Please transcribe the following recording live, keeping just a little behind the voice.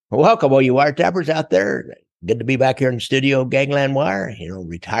Welcome, all you wiretappers out there. Good to be back here in the studio, Gangland Wire.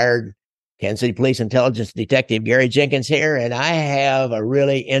 Retired Kansas City Police Intelligence Detective Gary Jenkins here, and I have a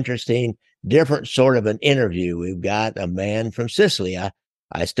really interesting, different sort of an interview. We've got a man from Sicily.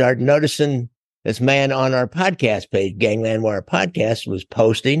 I started noticing this man on our podcast page, Gangland Wire Podcast, was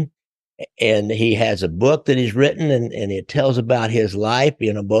posting, and he has a book that he's written, and it tells about his life,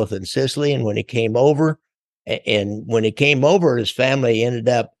 both in Sicily and when he came over. And when he came over, his family ended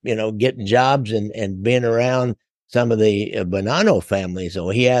up, getting jobs and being around some of the Bonanno families. So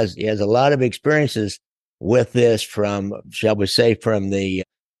he has a lot of experiences with this from, shall we say,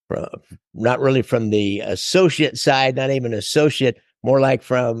 not really from the associate side, not even associate, more like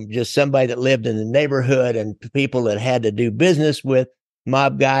from just somebody that lived in the neighborhood and people that had to do business with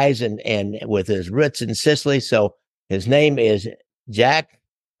mob guys and with his roots in Sicily. So his name is Jack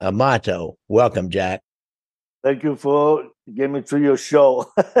Amato. Welcome, Jack. Thank you for getting me to your show.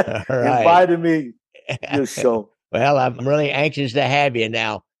 All right. Inviting me to your show. Well, I'm really anxious to have you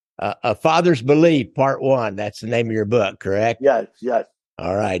now. A Father's Belief, Part 1. That's the name of your book, correct? Yes, yes.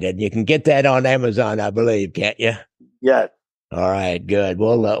 All right. And you can get that on Amazon, I believe, can't you? Yes. All right, good.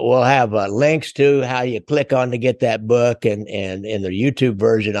 We'll have links to how you click on to get that book, and in the YouTube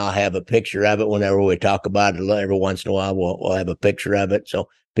version, I'll have a picture of it whenever we talk about it. Every once in a while, we'll have a picture of it so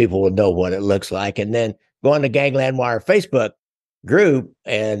people will know what it looks like. And then go on the Gangland Wire Facebook group,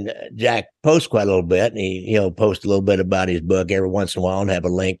 and Jack posts quite a little bit, and he'll post a little bit about his book every once in a while and have a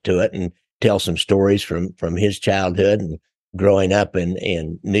link to it and tell some stories from his childhood and growing up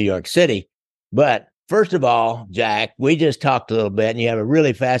in New York City. But first of all, Jack, we just talked a little bit, and you have a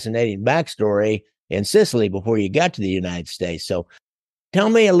really fascinating backstory in Sicily before you got to the United States. So tell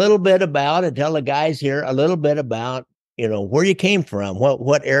me a little bit about it. Tell the guys here a little bit about, where you came from.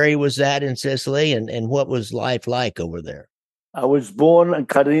 What area was that in Sicily, and what was life like over there? I was born in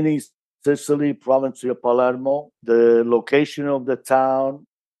Carini, Sicily, province of Palermo. The location of the town,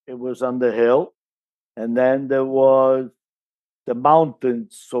 it was on the hill. And then there was the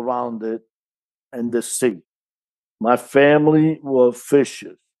mountains surrounded and the sea. My family were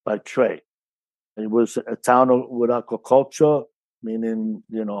fishers by trade. It was a town with agriculture, meaning,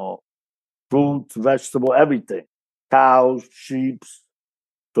 fruits, vegetable, everything. Cows, sheep.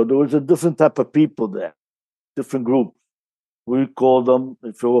 So there was a different type of people there, different groups. We call them,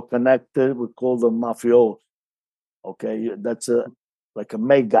 if you were connected, we call them mafiosi. Okay, that's like a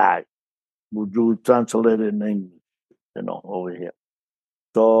May guy. Would you translate it in English, over here.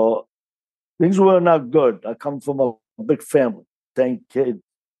 So things were not good. I come from a big family, 10 kids.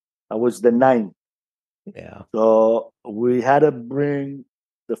 I was the ninth. Yeah. So we had to bring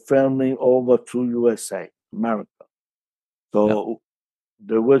the family over to USA, America. So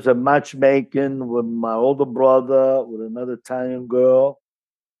there was a matchmaking with my older brother, with another Italian girl,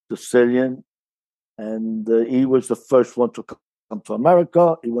 Sicilian, and he was the first one to come to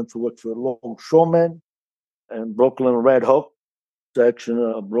America. He went to work for a longshoreman in Brooklyn, Red Hook section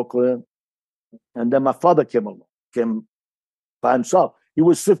of Brooklyn. And then my father came by himself. He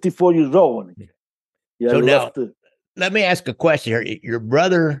was 54 years old when he came. So now, let me ask a question here. Your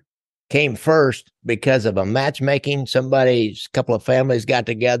brother came first because of a matchmaking. A couple of families got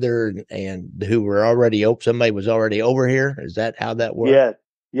together and who were already somebody was already over here. Is that how that worked?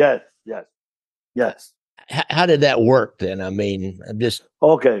 Yes. How did that work then? I mean, I'm just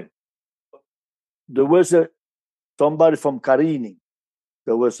okay. There was somebody from Carini.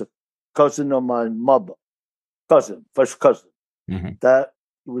 There was a cousin of my mother, first cousin, that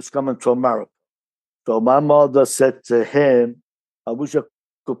was coming to America. So my mother said to him, "I wish I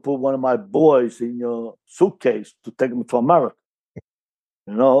could put one of my boys in your suitcase to take him to America."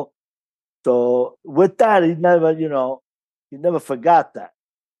 So with that, he never forgot that.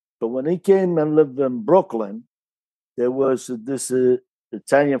 So when he came and lived in Brooklyn, there was this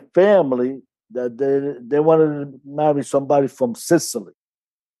Italian family that they wanted to marry somebody from Sicily.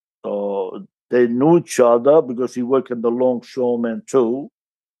 So they knew each other because he worked in the longshoreman too.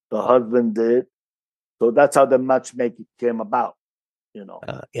 The husband did. So that's how the matchmaking came about.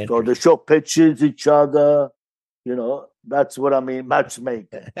 So they show pictures each other. That's what I mean,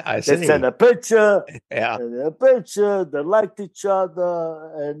 matchmaking. I see. They send a picture, yeah, and a picture. They liked each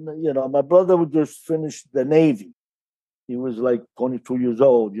other, and my brother would just finish the Navy. He was like 22 years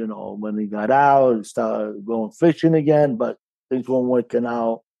old. When he got out, he started going fishing again, but things weren't working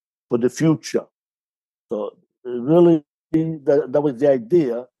out for the future. So really, that was the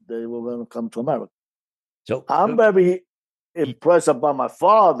idea. They were going to come to America. So I'm very impressed about my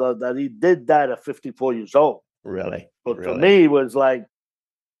father that he did that at 54 years old. Really? So to me, it was like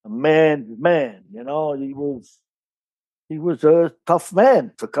a man. He he was a tough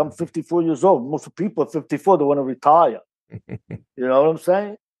man to come 54 years old. Most people at 54, they want to retire. You know what I'm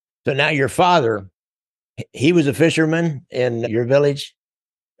saying? So now your father, he was a fisherman in your village.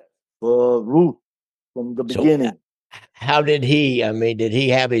 Root from the So beginning. how did he? I mean, did he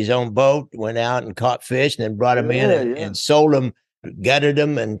have his own boat, went out and caught fish, and then brought them in and sold them, gutted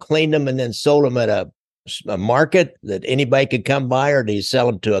them and cleaned them, and then sold them at a market that anybody could come by, or did he sell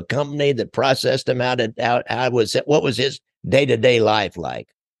them to a company that processed them out? How was it? What was his day-to-day life like?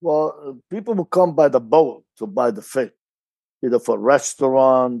 Well, people would come by the boat to buy the fish, either for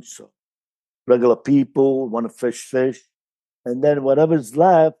restaurants, or regular people want to fish, and then whatever's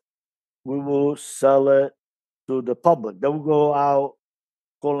left, we will sell it to the public. They will go out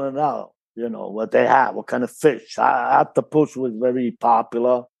calling out, what they have, what kind of fish. Octopus was very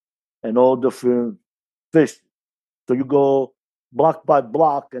popular and all different fish. So you go block by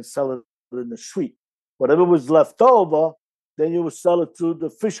block and sell it in the street. Whatever was left over, then you would sell it to the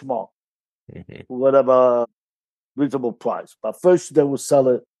fish market, whatever reasonable price. But first, they would sell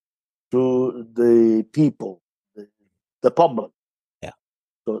it to the people, the public. Yeah.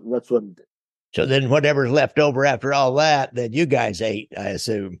 So that's what we did. So then whatever's left over after all that you guys ate, I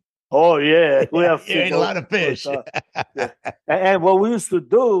assume. Oh, yeah. We have you ate a lot of fish. Yeah. And what we used to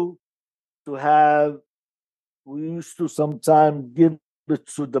do we used to sometimes give it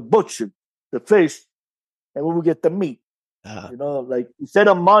to the butcher, the fish, and we would get the meat. Like instead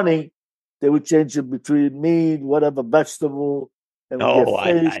of money, they would change it between meat, whatever vegetable, and we get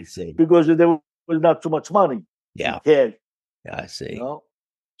fish. I see. Because there was not too much money. Yeah. Yeah, I see.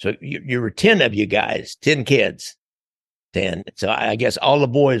 So you were 10 of you guys, 10 kids. 10. So I guess all the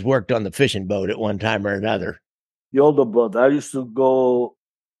boys worked on the fishing boat at one time or another. The older brother, I used to go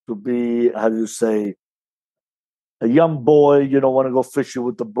to be, how do you say, a young boy, want to go fishing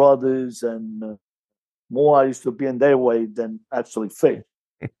with the brothers, and more I used to be in their way than actually fish.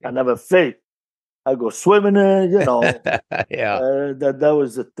 I never fished. I go swimming in, Yeah. That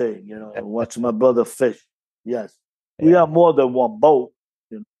was the thing, watch my brother fish. Yes. Yeah. We have more than one boat,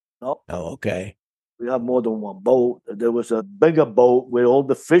 Oh, okay. We have more than one boat. There was a bigger boat with all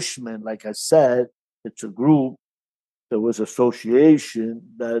the fishermen, like I said. It's a group. There was association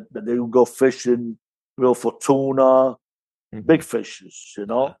that they would go fishing, real for tuna, big fishes,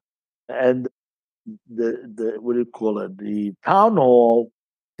 And the what do you call it? The town hall,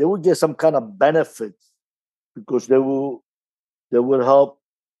 they would get some kind of benefits because they would help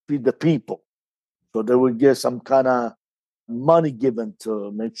feed the people. So they would get some kind of money given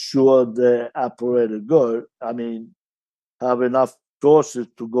to make sure they operated good. I mean, have enough sources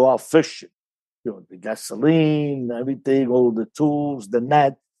to go out fishing. The gasoline, everything, all the tools, the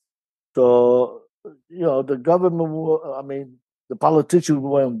net. So, the government, the politicians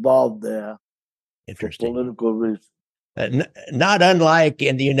were involved there. Interesting. For political reasons. Not unlike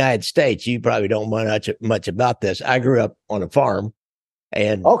in the United States. You probably don't know much about this. I grew up on a farm.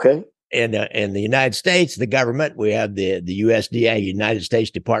 And okay. In the United States, the government, we have the USDA, United States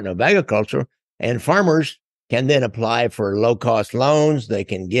Department of Agriculture, and farmers can then apply for low-cost loans. They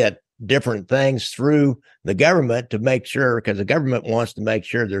can get different things through the government to make sure, because the government wants to make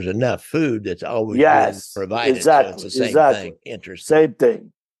sure there's enough food that's always being provided. Exactly. So it's the same thing. Interesting. Same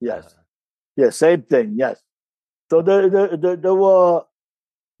thing. Yes. Same thing. Yes. So there were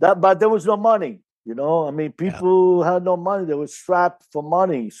that, but there was no money. People had no money. They were strapped for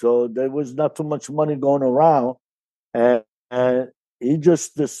money. So there was not too much money going around. And he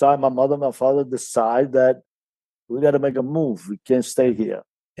just decided, my mother and my father decide that we got to make a move. We can't stay here.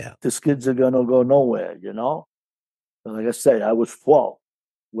 Yeah. These kids are going to go nowhere, And like I say, I was 12.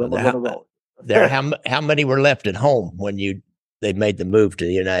 Where am I going to go? How many were left at home when they made the move to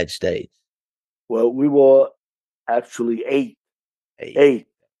the United States? Well, we were actually eight.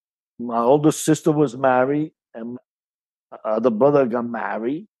 My older sister was married, and my other brother got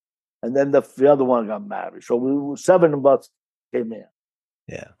married, and then the other one got married. So we were 7 of us came in.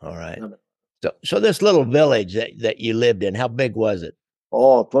 Yeah, all right. So this little village that you lived in, how big was it?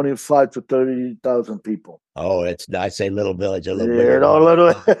 Oh, 25 to 30,000 people. Oh, I say little village, a little bigger.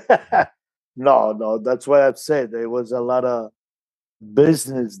 No, that's why I've said there was a lot of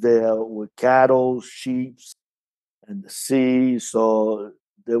business there with cattle, sheep, and the sea. So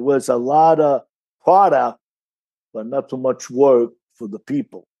there was a lot of product, but not too much work for the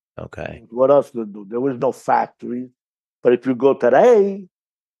people. Okay. What else to do? There was no factory. But if you go today,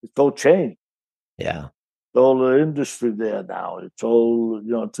 it's all changed. Yeah. It's all the industry there now. It's all,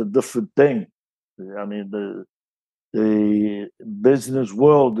 it's a different thing. I mean, the business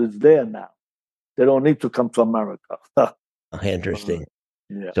world is there now. They don't need to come to America. Interesting.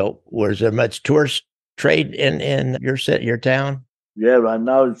 Yeah. So was there much tourist trade in your town? Yeah, right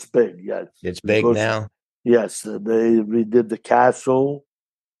now it's big. Yes, It's big because now. yes, they redid the castle.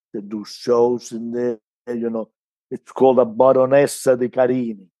 They do shows in there. You know, it's called a Baronessa di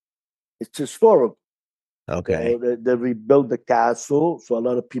Carini. It's historical. Okay. So they rebuilt the castle. So a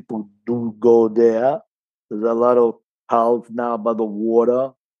lot of people do go there. There's a lot of house now by the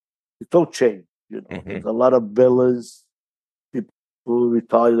water. It's all changed. You know, Hmm. there's a lot of villas. People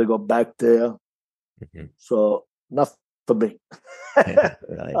retire, they go back there. Hmm. So not for me.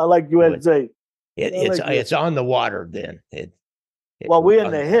 Right. I like So it, USA. it, I it's like it's USA. on the water then. It Well, was we're in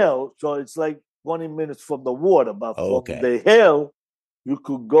on the the water. hill, so it's like 20 minutes from the water, but Oh, from okay. the hill, you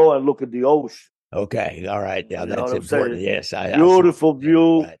could go and look at the ocean. Okay. All right. Now You know that's what I'm important. saying? Yes, I see what Beautiful you're saying.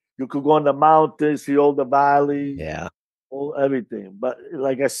 view. Right. You could go on the mountains, see all the valleys, Yeah. all everything. But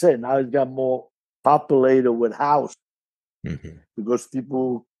like I said, now it's got more populated with houses Hmm. because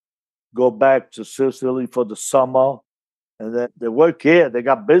people go back to Sicily for the summer and then they work here. They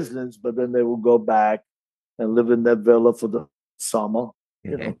got business, but then they will go back and live in their villa for the summer.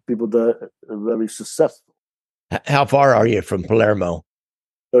 You Hmm. know, people that are very successful. How far are you from Palermo?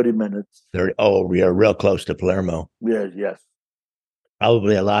 30 minutes. 30. Oh, you're real close to Palermo. Yes, yes.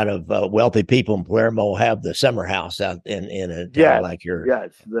 Probably a lot of wealthy people in Palermo have the summer house out in a town Yes, like yours. yes.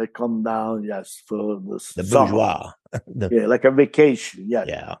 They come down, yes, for the The summer. bourgeois. the Yeah, like a vacation. Yes.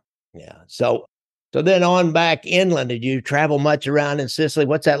 Yeah, yeah. So then on back inland, did you travel much around in Sicily?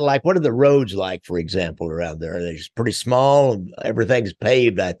 What's that like? What are the roads like, for example, around there? Are they just pretty small? Everything's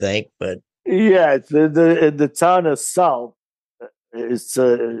paved, I think, but Yes, the town itself is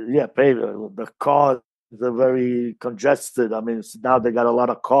yeah, paved. The cars are very congested. I mean, now they got a lot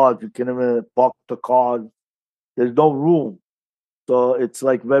of cars. You can't even park the cars. There's no room, so it's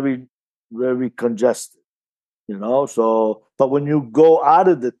like very, very congested. You know, so but when you go out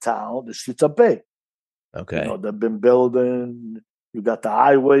of the town, the streets are big. You know, okay. they've been building. You got the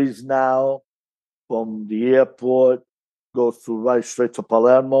highways now from the airport, goes to right straight to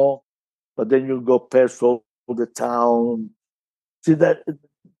Palermo. But then you go past all the town. See that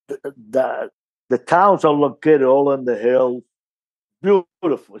the towns are located all in the hills.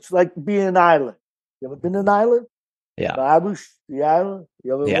 Beautiful. It's like being an island. You ever been in Ireland? Yeah, The Irish, the island.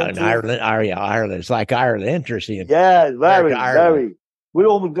 You ever yeah. went In to? Ireland, it's like Ireland. Interesting. Yeah, Compared to very, Ireland. very. We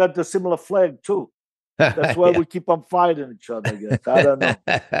almost got the similar flag too. That's why Yeah. we keep on fighting each other. I guess I don't know.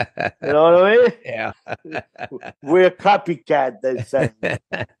 You know what I Yeah. mean? We're a copycat. They say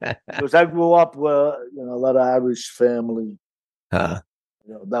because I grew up with a lot of Irish family. Huh.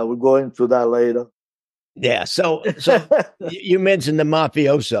 That we'll go into that later. Yeah. So you mentioned the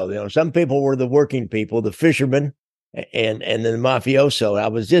mafioso. Some people were the working people, the fishermen, and then the mafioso. I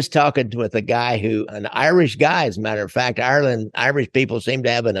was just talking with a guy an Irish guy, as a matter of fact. Irish people seem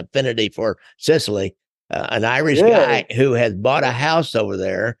to have an affinity for Sicily. An Irish Yeah, guy who has bought a house over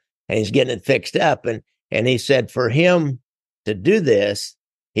there and he's getting it fixed up, and he said for him to do this,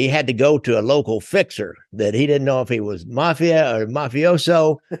 he had to go to a local fixer that he didn't know if he was mafia or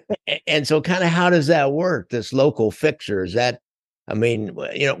mafioso. And so, kind of, how does that work? This local fixer is that? I mean,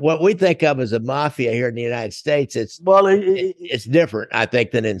 what we think of as a mafia here in the United States, well, it's different, I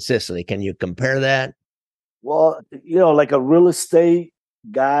think, than in Sicily. Can you compare that? well, like a real estate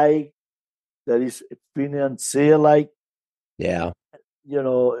guy that is financier, like Yeah.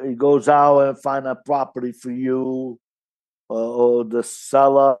 he goes out and find a property for you, or the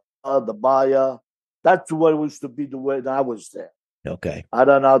seller, the buyer. That's what it used to be the way that I was there. Okay. I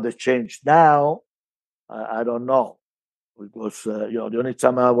don't know how they changed now. I don't know because the only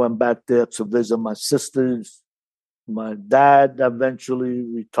time I went back there to visit my sisters. My dad eventually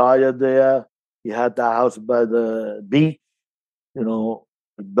retired there. He had the house by the beach, he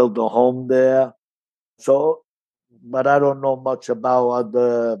built a home there. So, but I don't know much about what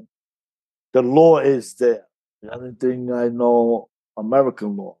the law is there. The only thing I know,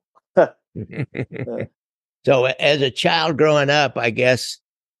 American law. So, as a child growing up, I guess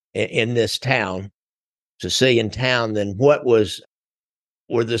in this town, Sicilian town, then were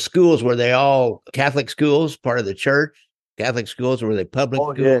the schools, were they all Catholic schools, part of the church? Catholic schools, or were they public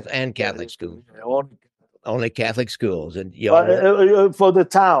Oh yeah, schools and Catholic schools? only, Only Catholic schools. And y'all but went, for the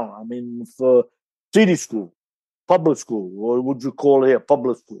town. I mean, for city school, public school, or would you call it here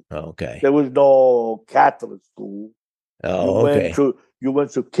public school? okay. There was no Catholic school. You Oh, went okay. to you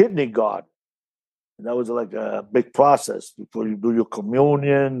went to kindergarten. And that was like a big process before you do your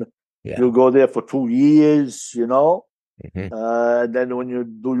communion. Yeah. You go there for 2 years, Hmm. and then when you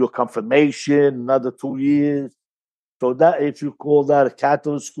do your confirmation, another 2 years. So that if you call that a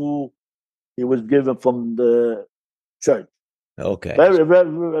Catholic school, it was given from the church. Okay. Very, very,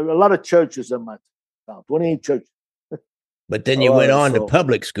 a lot of churches in my. now, 28 churches. But then you All went right, on to so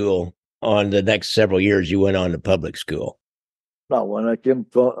public school. On the next several years, you went on to public school. now when I came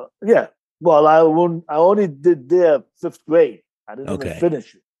to, yeah, well, I only did there fifth grade. I didn't even Okay.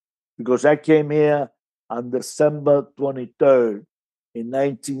 finish it because I came here on December 23rd in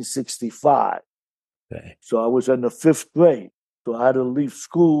 1965. Okay. So I was in the fifth grade. So I had to leave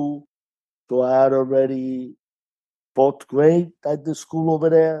school. So I had already fourth grade at the school over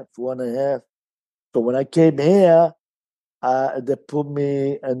there, 4.5. So when I came here, they put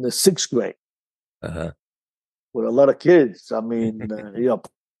me in the sixth grade Uh-huh. with a lot of kids. I mean,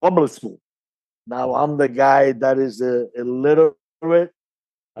 public school. Now I'm the guy that is illiterate.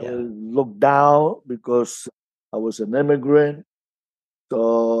 I Yeah. was looked down because I was an immigrant.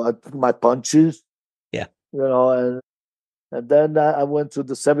 So I took my punches, Yeah. and then I went to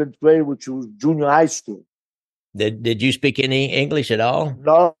the seventh grade, which was junior high school. Did you speak any English at all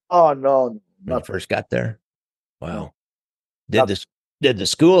No, no, when you nothing. first got there? No, Wow. Did nothing. this did the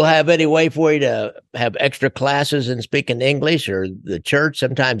school have any way for you to have extra classes in speaking English, or the church?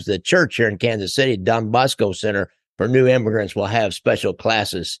 Sometimes the church here in Kansas City, Don Bosco Center for New Immigrants, will have special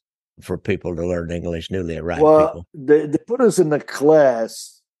classes for people to learn English, newly arrived Well, people. they put us in a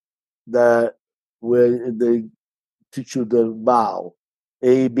class that where they teach you the vowel,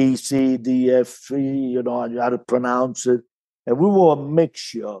 A, B, C, D, F, G, how to pronounce it. And we were a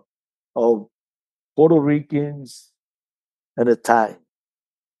mixture of Puerto Ricans and Italian.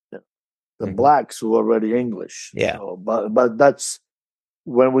 The Mm-hmm. blacks were already English, Yeah. but that's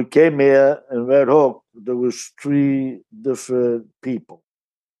when we came here in Red Hook, there was three different people: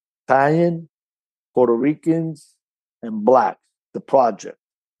 Italian, Puerto Ricans, and blacks. The project,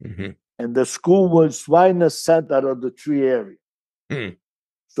 Mm-hmm. and the school was right in the center of the three areas. Mm.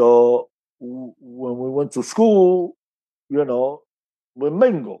 So when we went to school, we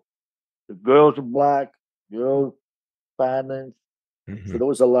mingled. The girls were black, girls Spanish. So Mm-hmm. there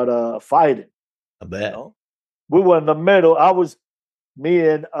was a lot of fighting. I You bet. know, we were in the middle. Me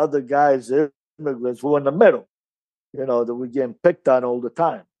and other guys, immigrants, were in the middle. That we getting picked on all the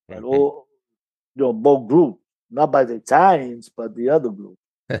time. And Mm-hmm. all, both groups, not by the Italians, but the other group.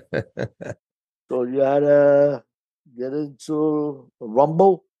 So you had to get into a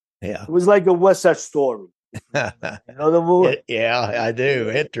rumble. Yeah. It was like a West Side Story. You know the movie, Yeah, I do.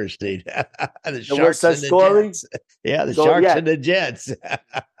 Interesting. The the West Sharks Side and the Story. Jets. Yeah, the So Sharks yeah, and the Jets.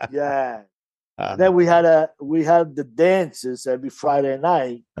 yeah. And uh, then we had the dances every Friday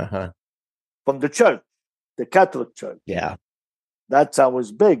night uh-huh. from the church, the Catholic church. Yeah. That's how it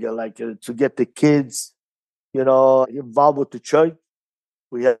was big. Like to get the kids, involved with the church.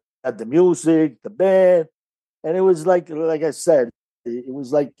 We had the music, the band, and it was like I said, it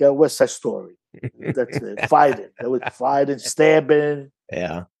was like a West Side Story. That's it. Fighting. There was fighting, stabbing.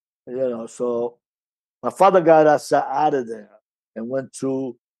 Yeah. So my father got us out of there and went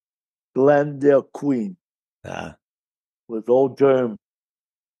to Glendale, Queen, Uh, with all German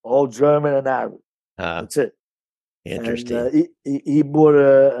and Arab. uh, That's it. And Interesting. he bought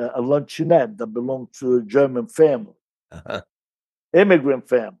a luncheonette that belonged to a German family, Uh-huh. immigrant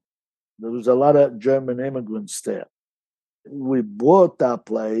family. There was a lot of German immigrants there. We bought that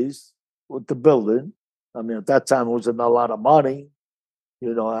place with the building. I mean, at that time, it wasn't a lot of money.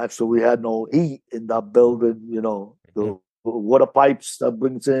 Actually, we had no heat in that building, Mhm. the water pipes that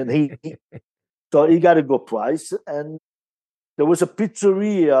brings in heat. So he got a good price. And there was a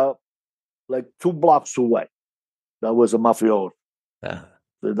pizzeria like 2 blocks away. That was a mafioso. Uh,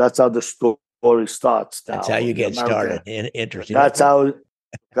 So that's how the story starts that's how now you in get America. started. Interesting. That's how.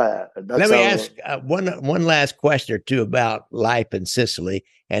 Let That's me how. ask one last question or two about life in Sicily,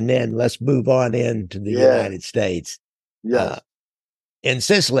 and then let's move on into the Yeah. United States. Uh, Yes. in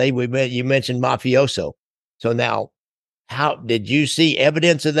Sicily, you mentioned mafioso. So now, how did you see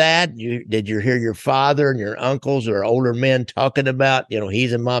evidence of that? Did you hear your father and your uncles or older men talking about,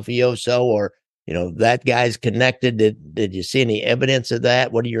 he's a mafioso, or that guy's connected? Did you see any evidence of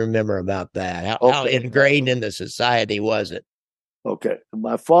that? What do you remember about that? How Okay. ingrained in the society was it? Okay.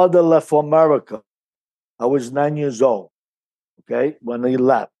 My father left for America. I was 9 years old. Okay, when he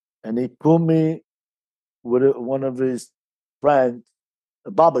left, and he put me with one of his friends,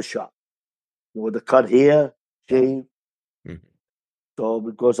 a barber shop, with a cut hair, Yeah. shave. Mhm. So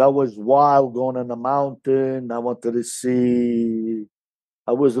because I was wild, going on the mountain, I wanted to see.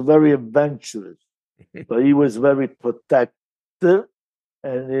 I was very adventurous, but he was very protective,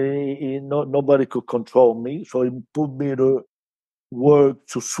 and nobody could control me. So he put me to work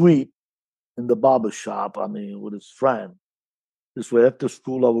to sweep in the barber shop. I mean, with his friend. This way, after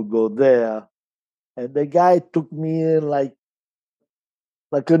school, I would go there, and the guy took me in like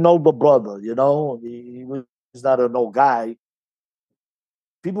like an older brother, you know. He was not an old guy.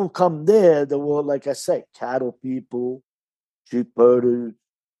 People come there, they were, like I said, cattle people, sheep herders,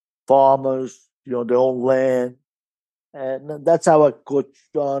 farmers, you know, their own land. And that's how I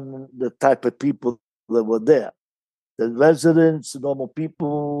coached on the type of people that were there. The residents, normal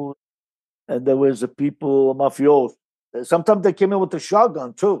people, and there was the people, mafiosi. Sometimes they came in with a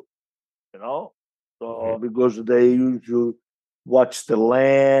shotgun too, you know, Mhm. so because they usually watch the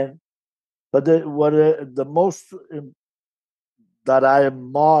land. But the most that I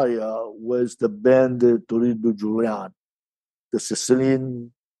admire was the band Torino Giuliani, the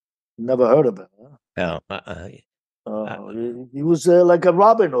Sicilian. Never heard of him. Huh? Oh, uh, He was like a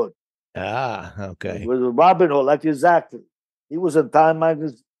Robin Hood. It okay. was a Robin Hood, like exactly. He was in Time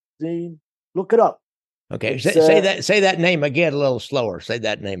magazine. Look it up. Okay. It's Say that name again a little slower. Say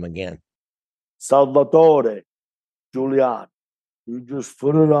that name again. Salvatore Giuliani. You just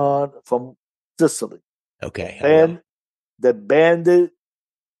put it on from Sicily. Okay, I will. And the bandit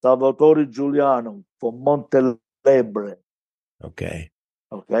Salvatore Giuliano from Montelebre. Okay.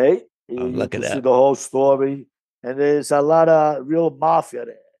 Okay, I'll you look it can see up. the whole story, and there's a lot of real mafia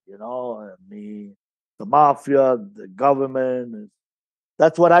there. You know, I mean, the mafia, the government.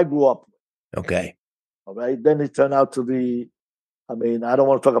 That's what I grew up with. Okay. All right, then it turned out to be. I mean, I don't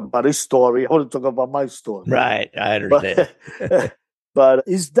want to talk about his story. I want to talk about my story. Right. I But understand. but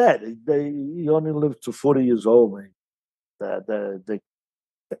he's dead. He only lived to 40 years old. Man.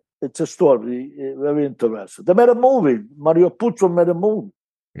 It's a story, very interesting. They made a movie. Mario Puzo made a movie.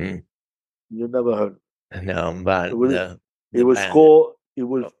 Mm. You never heard. No, It but was it the was band. called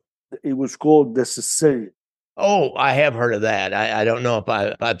Oh, it was called The Sicilian. oh, I have heard of that. I don't know if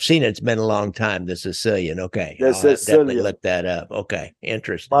I've seen it. It's been a long time. The Sicilian. Okay. The Definitely Sicilian. look that up. Okay.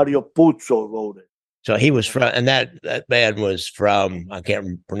 Interesting. Mario Puzo wrote it. So he was from, and that band was from, I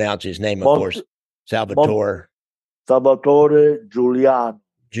can't pronounce his name, of Mont, course, Mont Salvatore Salvatore Giuliano.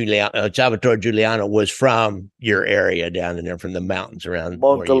 Giuliano. Salvatore Giuliano was from your area down in there, from the mountains around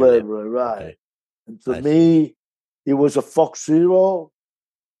where you live. Montelebre, right. Okay. And to I see. me, he was a fox hero,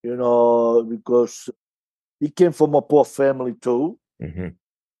 you know, because he came from a poor family too. Mm-hmm.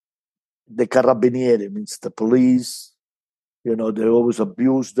 The carabinieri means the police. You know, they always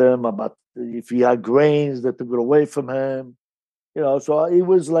abused them about if he had grains, they took it away from him. You know, so he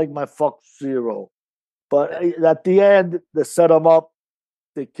was like my fox hero. But at the end, they set him up.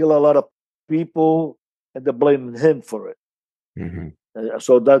 They kill a lot of people, and they're blaming him for it. Mm-hmm.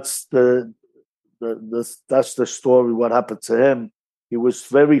 So that's that's the story. What happened to him? He was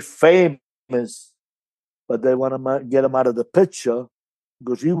very famous, but they want to get him out of the picture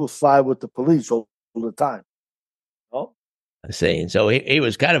because he will fight with the police all the time. Oh, I see. And so he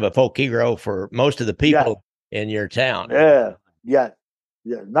was kind of a folk hero for most of the yeah, people in your town, yeah, yeah,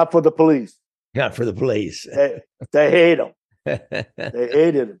 yeah. Not for the police. not for the police. They they hate him. They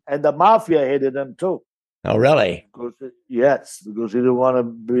hated him, and the mafia hated him too. Oh, really? Because yes, because he didn't want to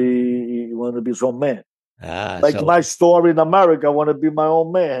be. He wanted to be his own man. Like So my story in America, I want to be my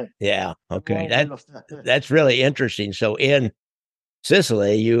own man. yeah, okay. Well, you know, That's really interesting. So in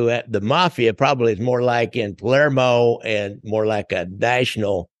Sicily, the mafia probably is more like in Palermo and more like a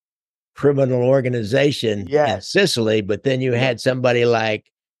national criminal organization in yes, Sicily, but then you yes, had somebody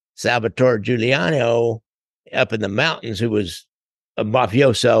like Salvatore Giuliano up in the mountains who was a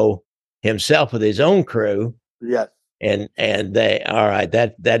mafioso himself with his own crew. yes, And they all right,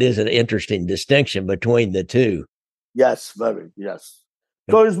 that is an interesting distinction between the two. yes, very yes.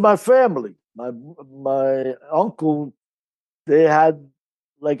 So is my family. My uncle. They had,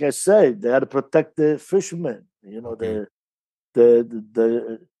 like I said, they had to protect the fishermen. You know, Mhm.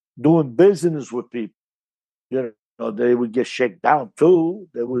 the doing business with people. You know, they would get shaken down too.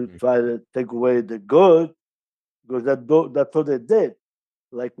 They would Mhm. try to take away the good because that's what they did.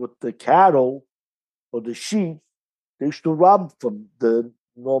 Like with the cattle or the sheep, they used to rob from the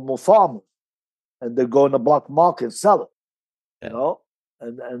normal farmers and they go in the black market and sell it. You Yeah, know,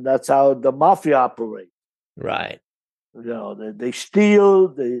 and that's how the mafia operates. right. You know, they steal,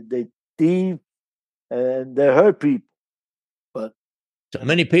 they thieve, and they hurt people. But So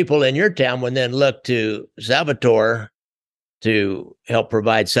many people in your town would then look to Salvatore to help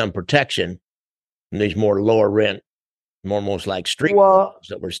provide some protection from these more lower rent, almost like street well, criminals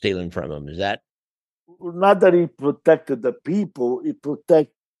that were stealing from them. Is that not that he protected the people, he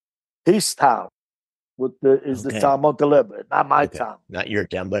protected his town. With the is the okay? town Montelebre, not my Okay, town. not your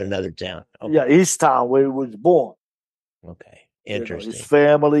town, but another town. Okay, Yeah, his town where he was born. okay, You know, his interesting.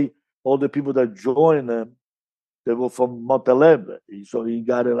 family, all the people that joined him, they were from Montelebre. So he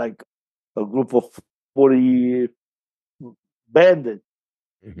got like a group of 40 bandits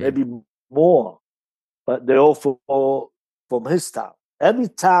maybe more, but they're all from his town. Every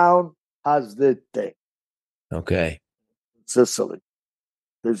town has their thing. Okay. Sicily.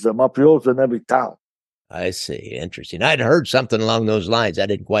 There's a mafioso in every town. I see. Interesting. I'd heard something along those lines. I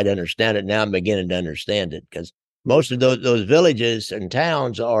didn't quite understand it. Now I'm beginning to understand it because most of those villages and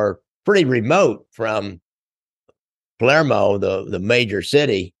towns are pretty remote from Palermo, the major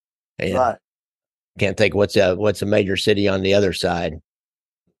city. And Right. can't think what's a major city on the other side.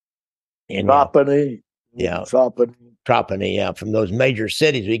 And Trapani. yeah, Trapani. Trapani. Yeah, from those major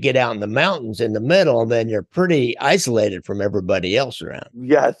cities, we get out in the mountains in the middle, then you're pretty isolated from everybody else around.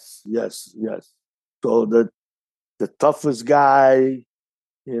 Yes. So the toughest guy,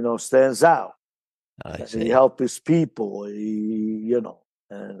 stands out. He helped his people.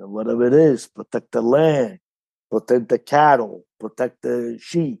 And whatever it is, protect the land, protect the cattle, protect the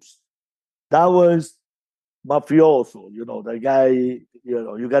sheep. That was mafioso. The guy.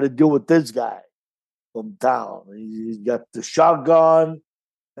 You got to deal with this guy from town. He's got the shotgun,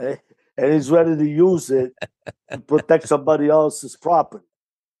 and he's ready to use it to protect somebody else's property.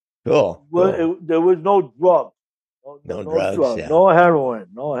 Cool. There was no drugs. No drugs. Yeah. No heroin.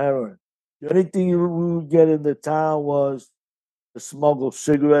 The only thing you would get in the town was the smuggled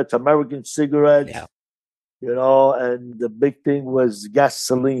cigarettes, American cigarettes. Yeah. And the big thing was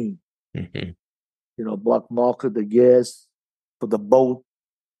gasoline. Black market, the gas for the boat.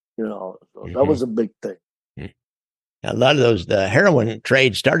 So that was a big thing. A lot of the heroin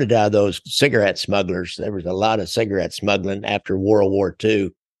trade started out of those cigarette smugglers. There was a lot of cigarette smuggling after World War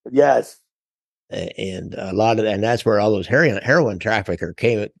II. Yes. And and that's where all those heroin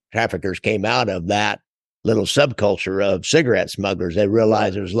traffickers came out of, that little subculture of cigarette smugglers. They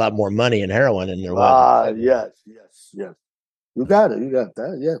realized there was a lot more money in heroin than there was. Yes. You got it. You got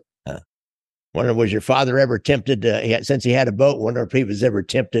that. Yeah. Wonder, was your father ever tempted to, since he had a boat, wonder if he was ever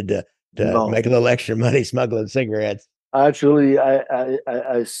tempted to make a little extra money smuggling cigarettes? Actually,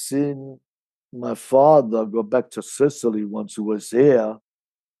 I seen my father go back to Sicily once he was here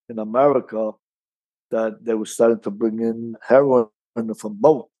in America, that they were starting to bring in heroin from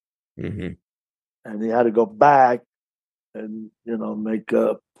boat. And he had to go back and, make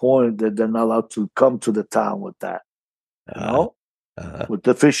a point that they're not allowed to come to the town with that, with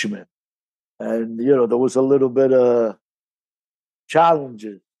the fishermen. And, there was a little bit of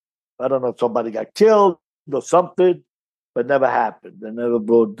challenges. I don't know if somebody got killed or something, but never happened. They never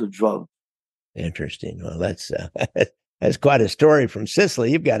brought the drug. Interesting. Well, that's quite a story from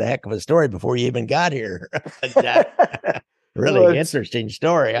Sicily. You've got a heck of a story before you even got here. Really interesting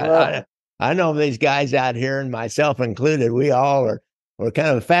story. I know these guys out here, and myself included, we all are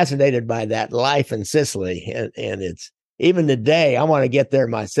kind of fascinated by that life in Sicily. And it's, even today, I want to get there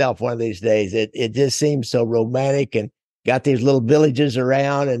myself one of these days. It just seems so romantic, and got these little villages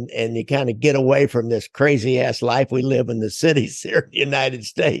around, and you kind of get away from this crazy ass life we live in the cities here in the United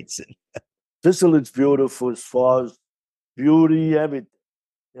States. Sicily's beautiful as far as beauty, everything.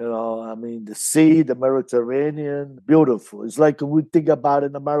 The sea, the Mediterranean, beautiful. It's like we think about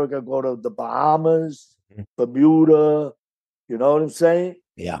in America, go to the Bahamas, Bermuda. You know what I'm saying?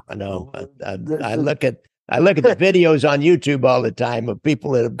 Yeah, I know. I look at the videos on YouTube all the time of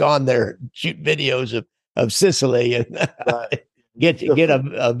people that have gone there, shoot videos of Sicily, and get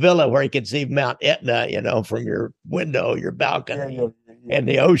a villa where you can see Mount Etna, from your window, your balcony, and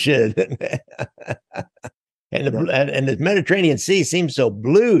the ocean. And the Mediterranean Sea seems so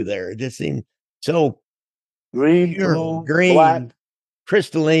blue there. It just seems so green, pure, blue, green, black,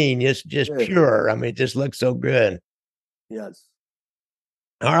 crystalline, just pure. I mean, it just looks so good. Yes.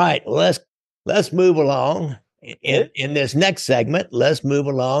 All right, let's move along. In this next segment, let's move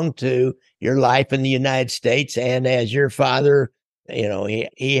along to your life in the United States. And as your father,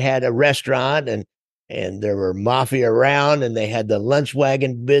 he had a restaurant, and there were mafia around, and they had the lunch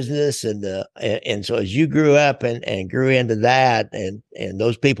wagon business, and so as you grew up and grew into that, and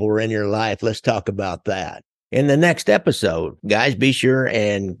those people were in your life, let's talk about that in the next episode. Guys, be sure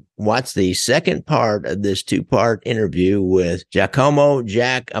and watch the second part of this 2-part interview with Giacomo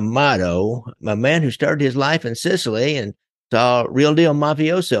Jack Amato, a man who started his life in Sicily and saw real deal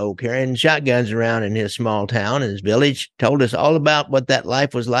mafioso carrying shotguns around in his small town, his village, told us all about what that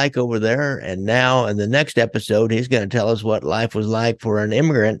life was like over there. And now in the next episode, he's going to tell us what life was like for an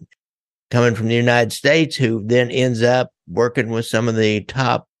immigrant coming from the United States, who then ends up working with some of the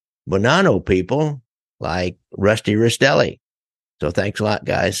top Bonanno people like Rusty Ristelli. So thanks a lot,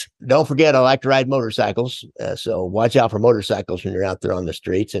 guys. Don't forget, I like to ride motorcycles. So watch out for motorcycles when you're out there on the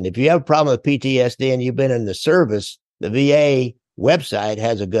streets. And if you have a problem with PTSD and you've been in the service, the VA website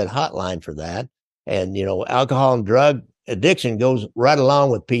has a good hotline for that. And, alcohol and drug addiction goes right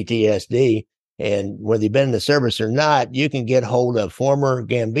along with PTSD. And whether you've been in the service or not, you can get hold of former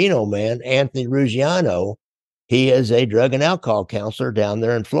Gambino man, Anthony Ruggiano. He is a drug and alcohol counselor down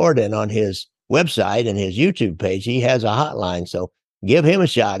there in Florida. And on his website and his YouTube page, he has a hotline. So give him a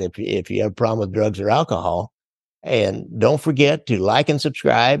shot if you have a problem with drugs or alcohol. And don't forget to like and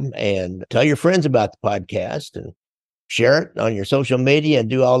subscribe and tell your friends about the podcast and share it on your social media and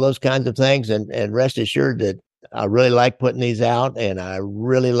do all those kinds of things. And rest assured that I really like putting these out, and I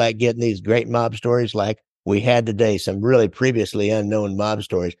really like getting these great mob stories like we had today, some really previously unknown mob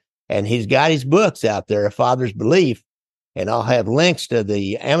stories. And he's got his books out there, A Father's Belief, and I'll have links to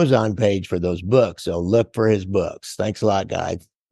the Amazon page for those books. So look for his books. Thanks a lot, guys.